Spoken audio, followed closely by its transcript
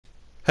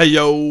Hey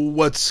yo,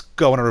 what's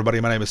going on everybody?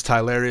 My name is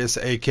Tylarious,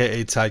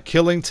 aka Ty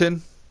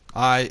Killington.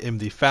 I am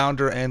the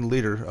founder and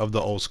leader of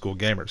the Old School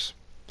Gamers.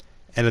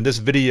 And in this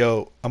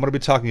video, I'm going to be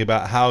talking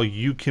about how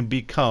you can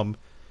become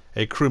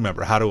a crew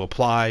member, how to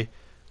apply,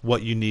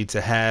 what you need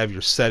to have,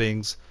 your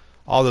settings,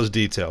 all those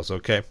details,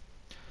 okay?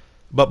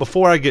 But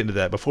before I get into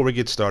that, before we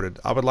get started,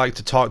 I would like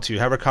to talk to you,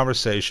 have a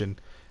conversation,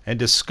 and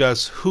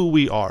discuss who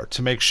we are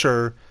to make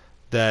sure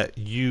that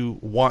you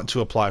want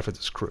to apply for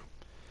this crew.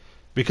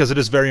 Because it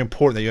is very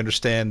important that you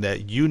understand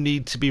that you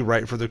need to be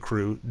right for the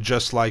crew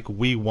just like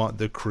we want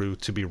the crew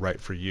to be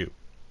right for you.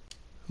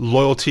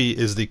 Loyalty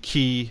is the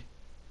key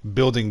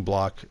building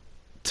block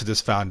to this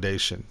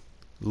foundation.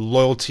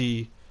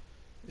 Loyalty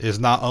is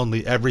not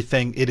only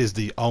everything, it is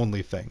the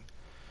only thing.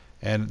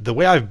 And the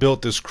way I've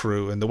built this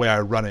crew and the way I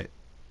run it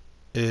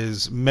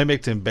is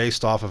mimicked and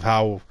based off of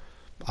how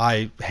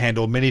I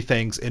handle many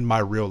things in my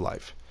real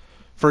life.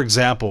 For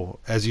example,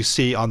 as you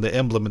see on the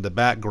emblem in the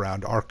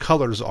background, our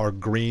colors are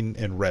green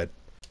and red.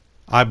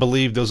 I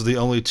believe those are the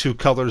only two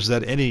colors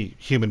that any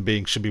human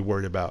being should be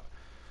worried about.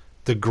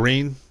 The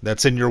green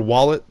that's in your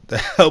wallet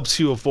that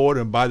helps you afford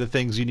and buy the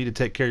things you need to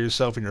take care of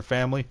yourself and your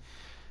family,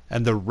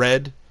 and the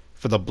red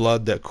for the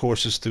blood that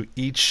courses through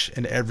each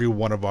and every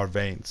one of our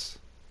veins.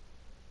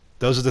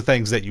 Those are the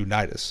things that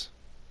unite us.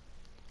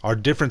 Our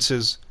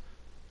differences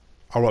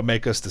are what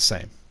make us the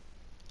same.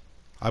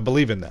 I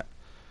believe in that.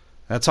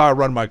 That's how I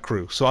run my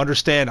crew. So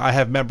understand I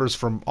have members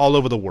from all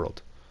over the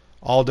world.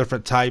 All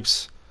different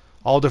types,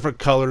 all different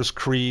colors,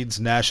 creeds,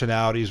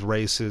 nationalities,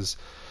 races,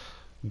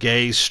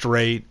 gay,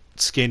 straight,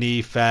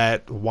 skinny,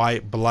 fat,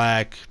 white,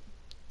 black,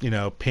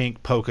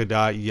 pink, polka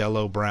dot,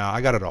 yellow, brown.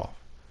 I got it all.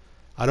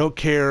 I don't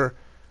care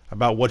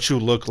about what you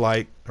look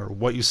like or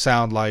what you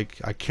sound like.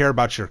 I care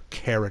about your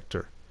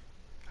character.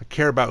 I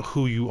care about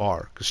who you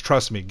are. Because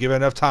trust me, give it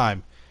enough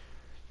time.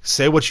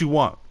 Say what you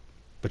want,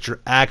 but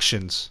your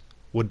actions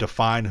would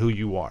define who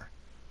you are.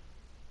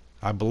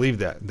 I believe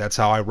that. That's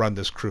how I run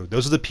this crew.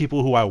 Those are the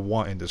people who I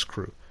want in this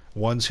crew.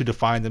 Ones who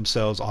define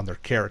themselves on their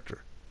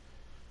character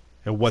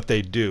and what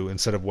they do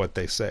instead of what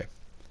they say.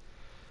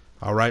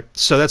 All right?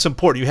 So that's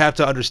important. You have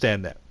to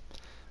understand that.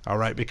 All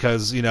right?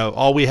 Because,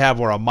 all we have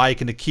are a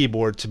mic and a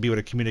keyboard to be able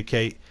to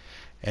communicate.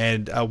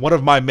 And one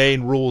of my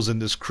main rules in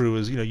this crew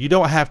is, you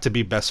don't have to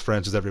be best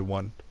friends with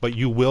everyone, but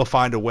you will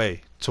find a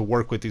way to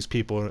work with these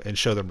people and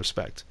show them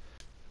respect.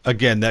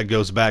 Again, that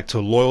goes back to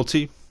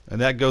loyalty, and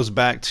that goes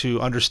back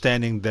to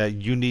understanding that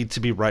you need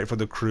to be right for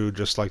the crew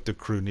just like the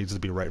crew needs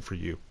to be right for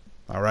you.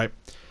 All right?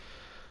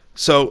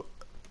 So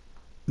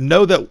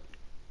know that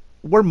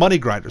we're money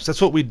grinders.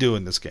 That's what we do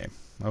in this game.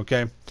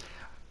 Okay?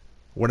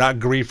 We're not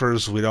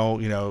griefers. We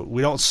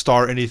don't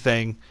start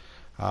anything.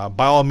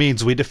 By all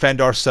means, we defend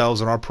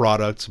ourselves and our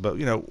products, but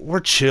we're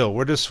chill.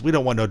 We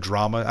don't want no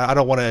drama. I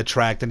don't want to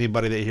attract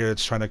anybody that here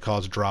that's trying to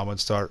cause drama and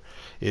start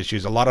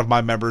issues. A lot of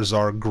my members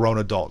are grown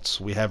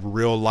adults. We have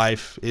real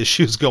life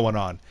issues going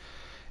on,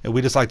 and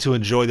we just like to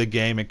enjoy the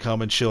game and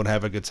come and chill and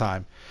have a good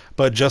time.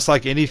 But just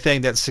like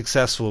anything that's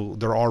successful,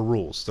 there are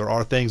rules. There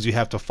are things you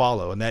have to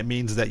follow, and that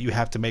means that you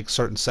have to make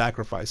certain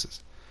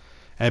sacrifices.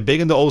 And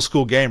being in the old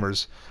school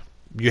gamers,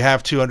 you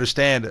have to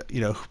understand,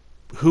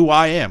 who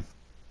I am.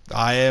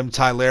 I am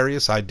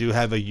Tylarious. I do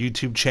have a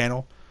YouTube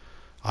channel.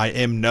 I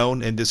am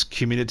known in this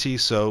community,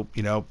 so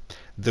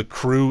the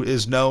crew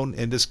is known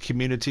in this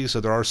community, so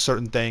there are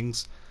certain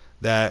things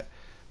that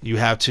you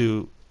have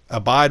to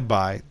abide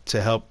by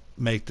to help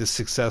make this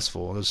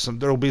successful.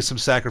 There will be some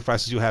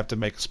sacrifices you have to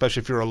make,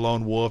 especially if you're a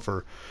lone wolf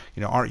or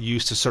aren't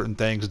used to certain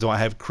things, don't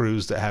have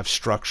crews that have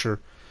structure,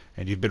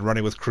 and you've been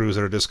running with crews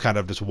that are just kind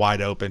of just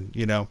wide open,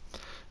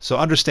 So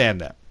understand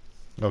that.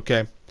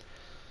 Okay?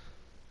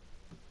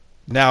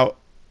 Now,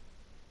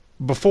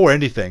 before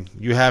anything,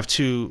 you have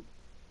to,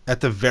 at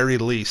the very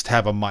least,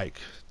 have a mic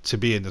to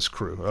be in this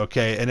crew,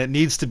 okay? And it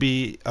needs to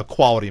be a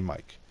quality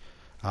mic.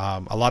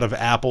 A lot of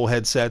Apple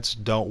headsets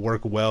don't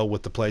work well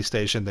with the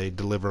PlayStation. They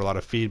deliver a lot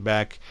of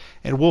feedback,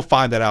 and we'll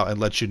find that out and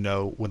let you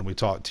know when we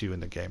talk to you in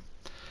the game.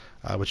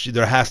 Which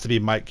there has to be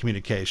mic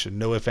communication.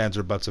 No ifs, ands,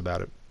 or buts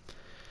about it.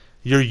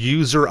 Your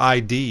user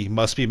ID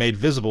must be made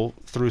visible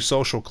through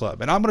Social Club.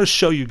 And I'm going to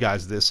show you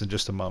guys this in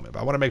just a moment, but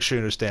I want to make sure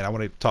you understand. I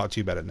want to talk to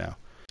you about it now.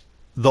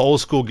 The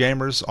Old School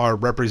Gamers are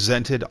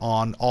represented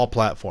on all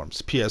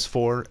platforms,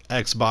 PS4,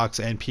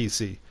 Xbox, and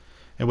PC.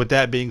 And with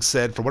that being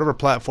said, for whatever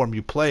platform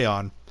you play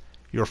on,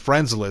 your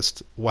friends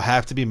list will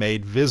have to be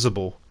made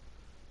visible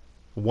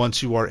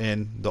once you are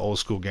in the Old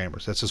School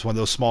Gamers. That's just one of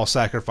those small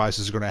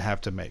sacrifices you're going to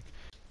have to make.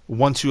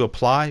 Once you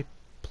apply,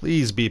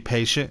 please be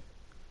patient.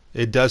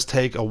 It does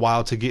take a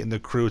while to get in the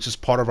crew. It's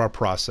just part of our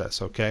process,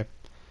 okay?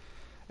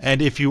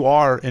 And if you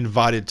are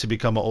invited to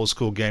become an Old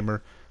School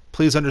Gamer,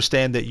 please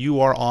understand that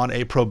you are on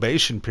a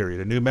probation period.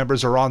 And new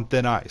members are on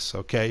thin ice,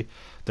 okay?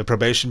 The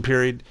probation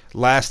period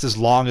lasts as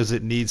long as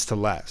it needs to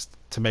last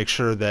to make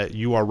sure that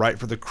you are right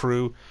for the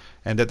crew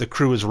and that the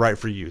crew is right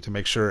for you, to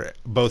make sure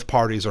both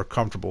parties are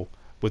comfortable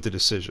with the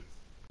decision.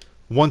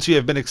 Once you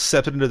have been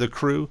accepted into the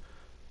crew,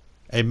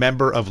 a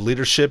member of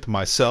leadership,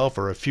 myself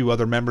or a few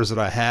other members that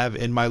I have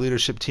in my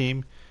leadership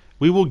team,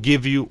 we will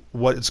give you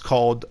what is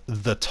called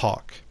the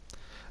talk.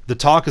 The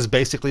talk is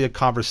basically a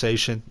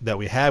conversation that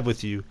we have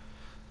with you,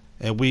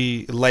 and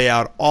we lay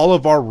out all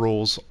of our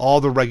rules,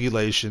 all the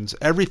regulations,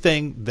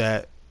 everything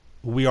that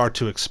we are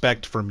to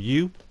expect from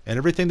you, and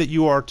everything that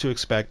you are to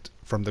expect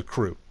from the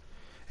crew.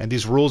 And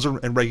these rules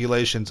and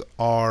regulations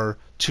are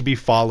to be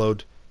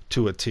followed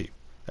to a T.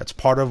 That's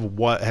part of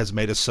what has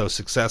made us so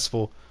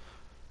successful,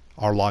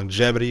 our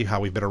longevity,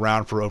 how we've been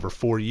around for over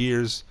 4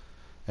 years.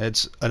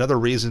 It's another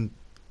reason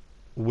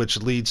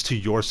which leads to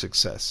your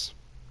success.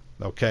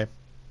 Okay?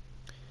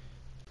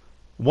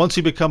 Once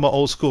you become an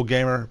old school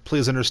gamer,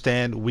 please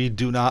understand we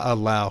do not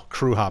allow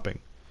crew hopping.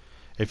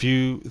 If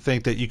you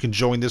think that you can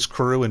join this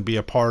crew and be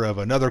a part of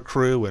another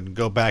crew and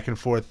go back and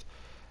forth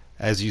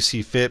as you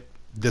see fit,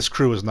 this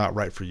crew is not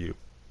right for you.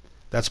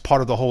 That's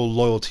part of the whole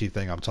loyalty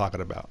thing I'm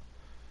talking about.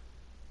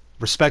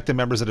 Respect the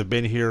members that have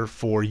been here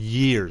for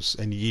years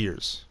and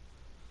years.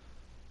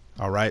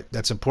 Alright?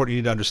 That's important.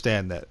 You need to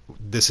understand that.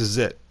 This is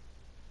it.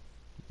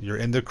 You're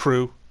in the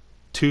crew,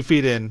 2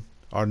 feet in,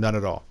 or none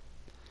at all.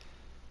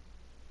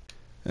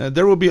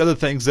 There will be other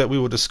things that we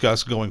will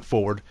discuss going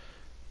forward.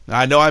 Now,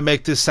 I know I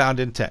make this sound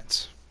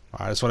intense.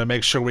 I just want to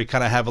make sure we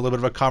kind of have a little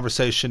bit of a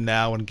conversation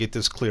now and get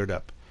this cleared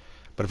up.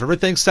 But if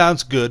everything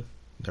sounds good,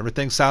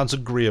 everything sounds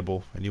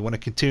agreeable, and you want to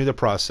continue the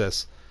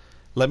process,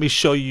 let me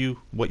show you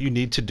what you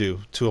need to do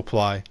to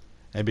apply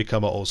and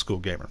become an old school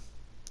gamer.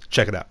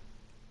 Check it out.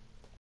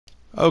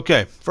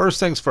 Okay,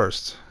 first things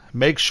first.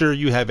 Make sure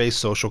you have a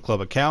social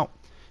club account.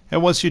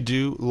 And once you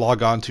do,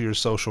 log on to your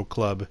social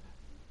club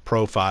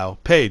profile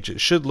page. It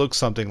should look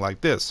something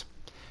like this.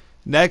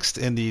 Next,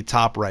 in the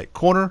top right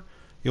corner,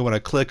 you'll want to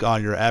click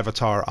on your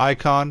avatar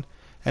icon,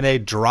 and a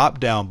drop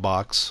down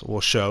box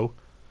will show,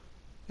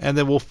 and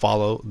then we'll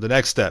follow the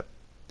next step.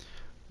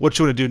 What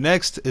you want to do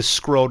next is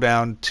scroll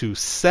down to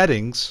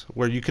settings,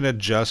 where you can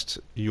adjust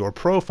your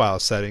profile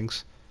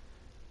settings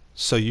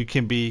so you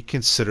can be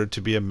considered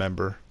to be a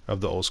member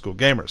of the Old School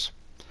Gamers.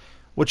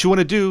 What you want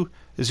to do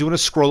is you want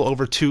to scroll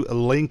over to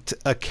linked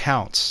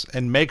accounts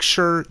and make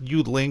sure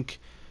you link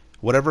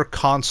whatever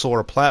console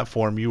or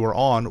platform you are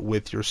on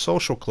with your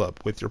social club,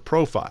 with your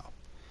profile.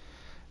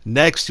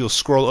 Next, you'll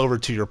scroll over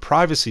to your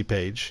privacy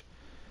page,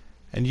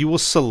 and you will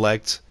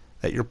select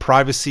that your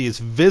privacy is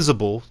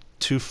visible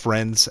to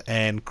friends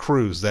and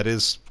crews. That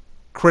is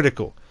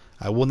critical.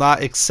 I will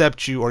not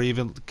accept you or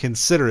even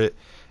consider it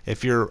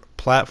if your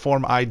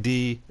platform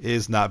ID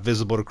is not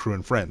visible to crew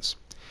and friends.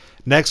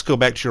 Next, go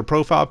back to your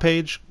profile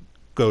page,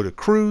 go to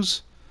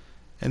crews,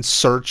 and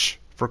search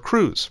for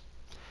crews.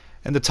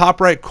 In the top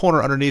right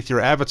corner underneath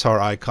your avatar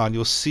icon,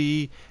 you'll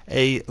see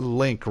a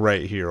link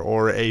right here,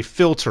 or a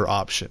filter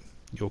option.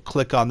 You'll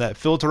click on that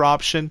filter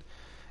option,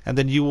 and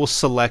then you will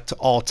select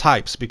all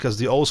types, because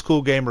the Old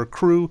School Gamer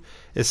crew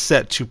is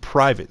set to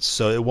private,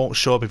 so it won't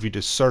show up if you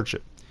just search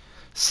it.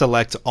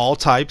 Select all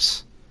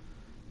types,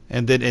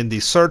 and then in the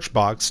search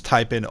box,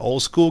 type in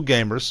Old School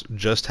Gamers,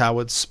 just how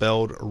it's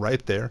spelled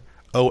right there,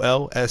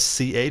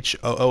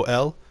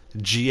 OLSCHOOL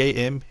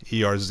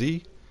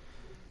GAMERZ.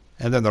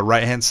 And then the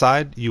right hand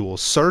side, you will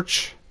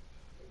search,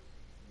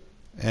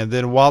 and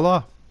then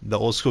voila, the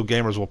Old School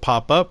Gamers will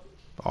pop up,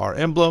 our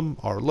emblem,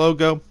 our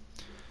logo,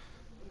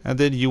 and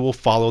then you will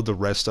follow the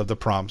rest of the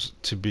prompts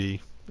to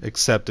be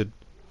accepted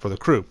for the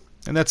crew.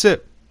 And that's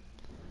it.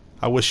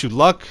 I wish you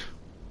luck.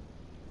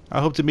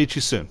 I hope to meet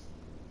you soon.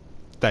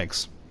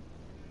 Thanks.